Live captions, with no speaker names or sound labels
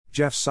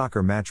Jeff's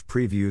Soccer Match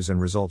Previews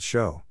and Results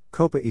Show,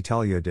 Coppa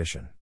Italia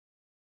edition.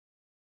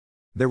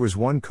 There was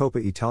one Coppa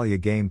Italia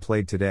game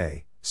played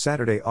today,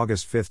 Saturday,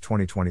 August 5,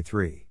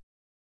 2023.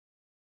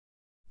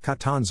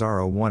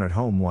 Catanzaro won at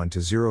home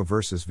 1-0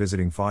 versus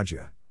visiting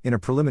Foggia, in a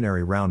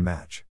preliminary round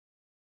match.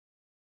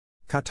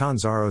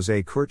 Catanzaro's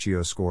A.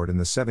 Curcio scored in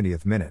the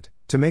 70th minute,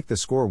 to make the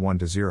score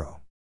 1-0.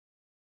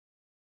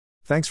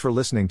 Thanks for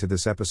listening to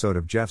this episode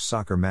of Jeff's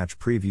Soccer Match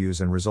Previews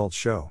and Results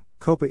Show,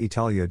 Coppa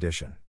Italia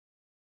edition.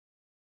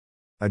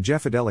 A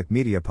Jeffadelic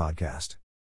Media podcast.